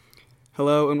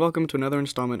Hello, and welcome to another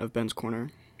installment of Ben's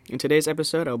Corner. In today's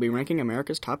episode, I'll be ranking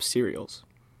America's top cereals.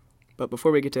 But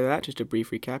before we get to that, just a brief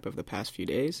recap of the past few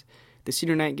days. The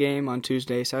senior night game on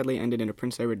Tuesday sadly ended in a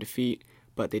Prince Edward defeat,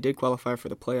 but they did qualify for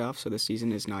the playoffs, so the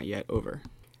season is not yet over.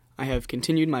 I have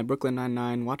continued my Brooklyn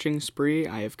Nine-Nine watching spree.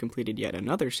 I have completed yet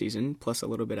another season, plus a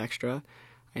little bit extra.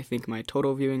 I think my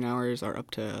total viewing hours are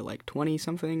up to like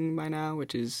 20-something by now,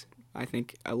 which is, I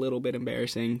think, a little bit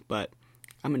embarrassing, but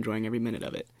I'm enjoying every minute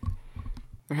of it.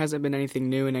 There hasn't been anything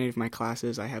new in any of my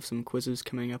classes. I have some quizzes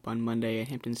coming up on Monday at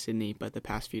Hampton-Sydney, but the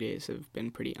past few days have been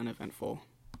pretty uneventful.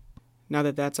 Now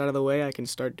that that's out of the way, I can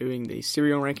start doing the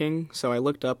cereal ranking. So I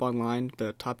looked up online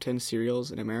the top 10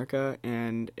 cereals in America,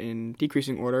 and in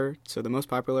decreasing order, so the most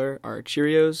popular are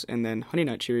Cheerios, and then Honey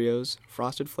Nut Cheerios,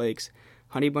 Frosted Flakes,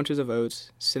 Honey Bunches of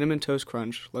Oats, Cinnamon Toast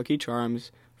Crunch, Lucky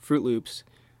Charms, Fruit Loops,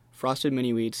 Frosted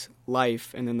Mini Wheats,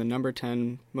 Life, and then the number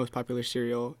 10 most popular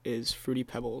cereal is Fruity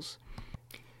Pebbles.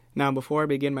 Now, before I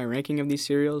begin my ranking of these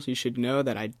cereals, you should know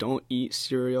that I don't eat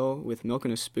cereal with milk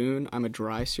and a spoon. I'm a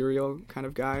dry cereal kind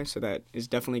of guy, so that is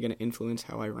definitely going to influence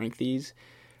how I rank these.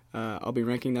 I'll be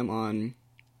ranking them on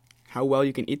how well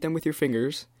you can eat them with your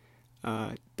fingers,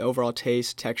 the overall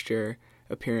taste, texture,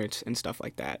 appearance, and stuff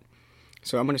like that.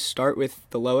 So I'm going to start with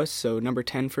the lowest, so number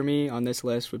 10 for me on this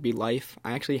list would be Life.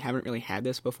 I actually haven't really had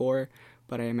this before,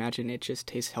 but I imagine it just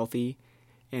tastes healthy,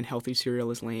 and healthy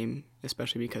cereal is lame,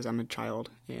 especially because I'm a child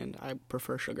and I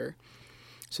prefer sugar.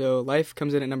 So Life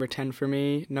comes in at number 10 for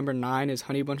me. Number 9 is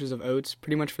Honey Bunches of Oats,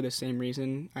 pretty much for the same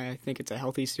reason. I think it's a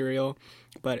healthy cereal,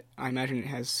 but I imagine it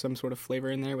has some sort of flavor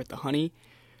in there with the honey.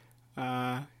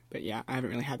 But yeah, I haven't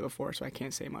really had it before, so I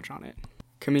can't say much on it.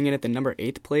 Coming in at the number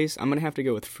 8th place, I'm going to have to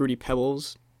go with Fruity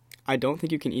Pebbles. I don't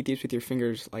think you can eat these with your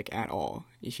fingers, at all.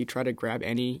 If you try to grab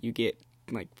any, you get,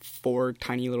 4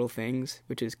 tiny little things,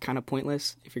 which is kind of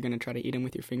pointless if you're going to try to eat them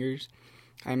with your fingers.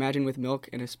 I imagine with milk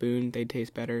and a spoon, they'd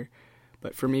taste better.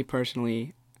 But for me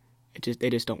personally, they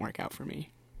just don't work out for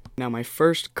me. Now, my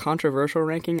first controversial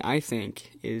ranking, I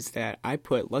think, is that I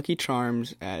put Lucky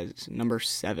Charms as number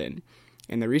 7.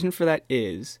 And the reason for that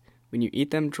is, when you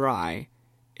eat them dry,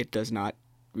 it does not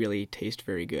really taste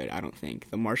very good, I don't think.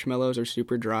 The marshmallows are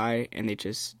super dry, and they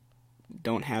just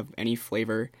don't have any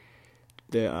flavor.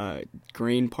 The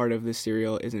grain part of the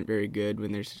cereal isn't very good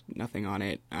when there's nothing on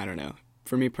it. I don't know.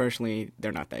 For me personally,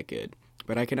 they're not that good.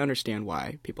 But I can understand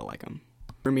why people like them.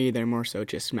 For me, they're more so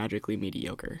just magically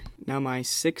mediocre. Now, my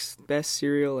 6th best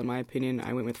cereal, in my opinion,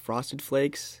 I went with Frosted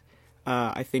Flakes.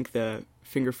 I think the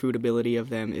finger food ability of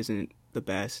them isn't the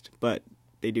best, but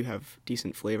they do have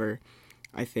decent flavor.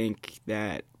 I think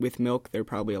that with milk, they're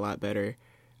probably a lot better.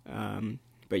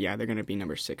 But yeah, they're going to be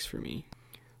number 6 for me.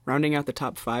 Rounding out the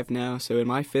top 5 now, so in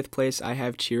my 5th place, I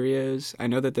have Cheerios. I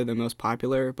know that they're the most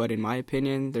popular, but in my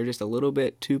opinion, they're just a little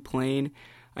bit too plain.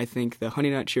 I think the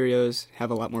Honey Nut Cheerios have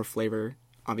a lot more flavor,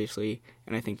 obviously,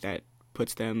 and I think that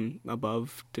puts them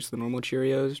above just the normal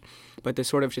Cheerios. But the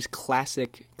sort of just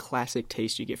classic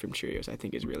taste you get from Cheerios, I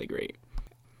think is really great.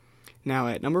 Now,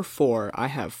 at number 4, I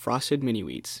have Frosted Mini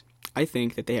Wheats. I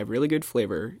think that they have really good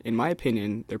flavor. In my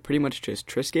opinion, they're pretty much just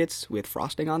Triscuits with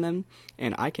frosting on them,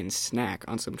 and I can snack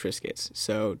on some Triscuits.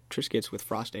 So Triscuits with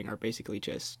frosting are basically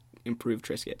just improved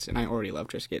Triscuits, and I already love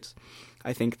Triscuits.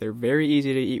 I think they're very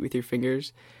easy to eat with your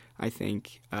fingers. I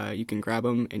think you can grab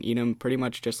them and eat them pretty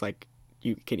much just like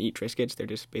you can eat Triscuits. They're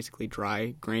just basically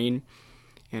dry grain,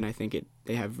 and I think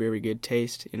they have very good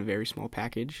taste in a very small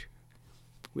package,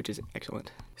 which is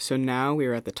excellent. So now we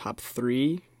are at the top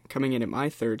 3. Coming in at my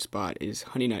 3rd spot is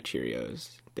Honey Nut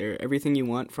Cheerios. They're everything you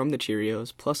want from the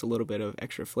Cheerios, plus a little bit of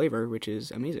extra flavor, which is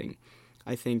amazing.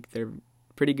 I think they're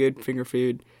pretty good finger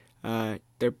food.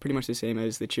 They're pretty much the same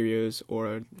as the Cheerios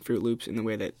or Fruit Loops in the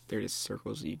way that they're just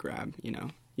circles you grab,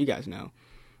 You guys know.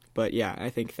 But yeah, I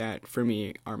think that, for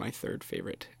me, are my 3rd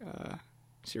favorite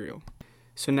cereal.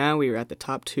 So now we are at the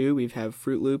top 2. We have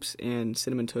Fruit Loops and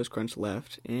Cinnamon Toast Crunch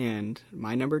left, and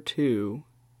my number 2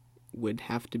 would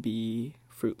have to be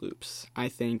Fruit Loops. I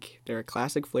think they're a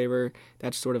classic flavor.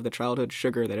 That's sort of the childhood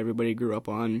sugar that everybody grew up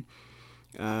on.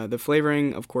 The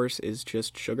flavoring, of course, is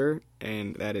just sugar,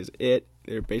 and that is it.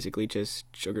 They're basically just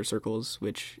sugar circles,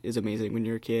 which is amazing when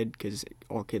you're a kid, because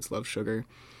all kids love sugar.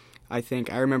 I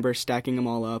remember stacking them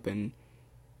all up and,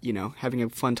 having a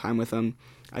fun time with them.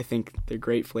 I think they're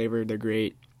great flavor. They're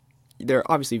great.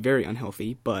 They're obviously very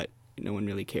unhealthy, but no one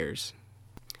really cares.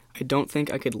 I don't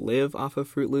think I could live off of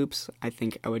Fruit Loops. I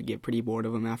think I would get pretty bored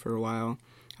of them after a while.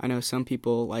 I know some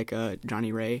people, like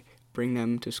Johnny Ray, bring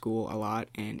them to school a lot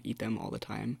and eat them all the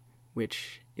time,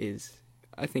 which is,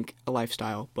 I think, a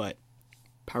lifestyle, but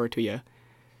power to you.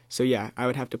 So yeah, I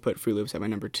would have to put Froot Loops at my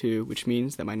number 2, which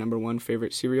means that my number 1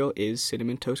 favorite cereal is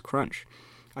Cinnamon Toast Crunch.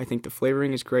 I think the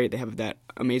flavoring is great. They have that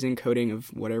amazing coating of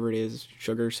whatever it is,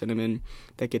 sugar, cinnamon,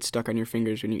 that gets stuck on your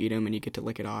fingers when you eat them and you get to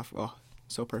lick it off. Oh,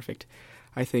 so perfect.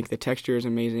 I think the texture is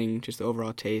amazing, just the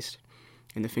overall taste,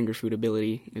 and the finger food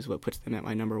ability is what puts them at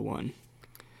my number 1.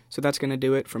 So that's going to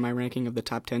do it for my ranking of the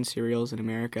top 10 cereals in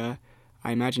America.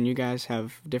 I imagine you guys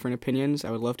have different opinions. I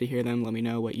would love to hear them. Let me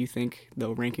know what you think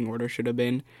the ranking order should have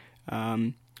been.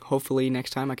 Hopefully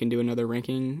next time I can do another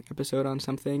ranking episode on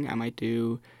something. I might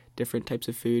do different types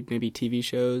of food, maybe TV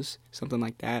shows, something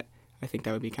like that. I think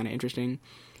that would be kind of interesting.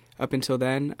 Up until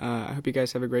then, I hope you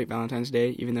guys have a great Valentine's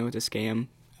Day, even though it's a scam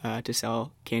to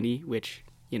sell candy, which,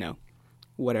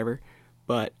 whatever.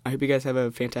 But I hope you guys have a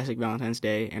fantastic Valentine's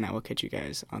Day, and I will catch you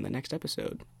guys on the next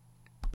episode.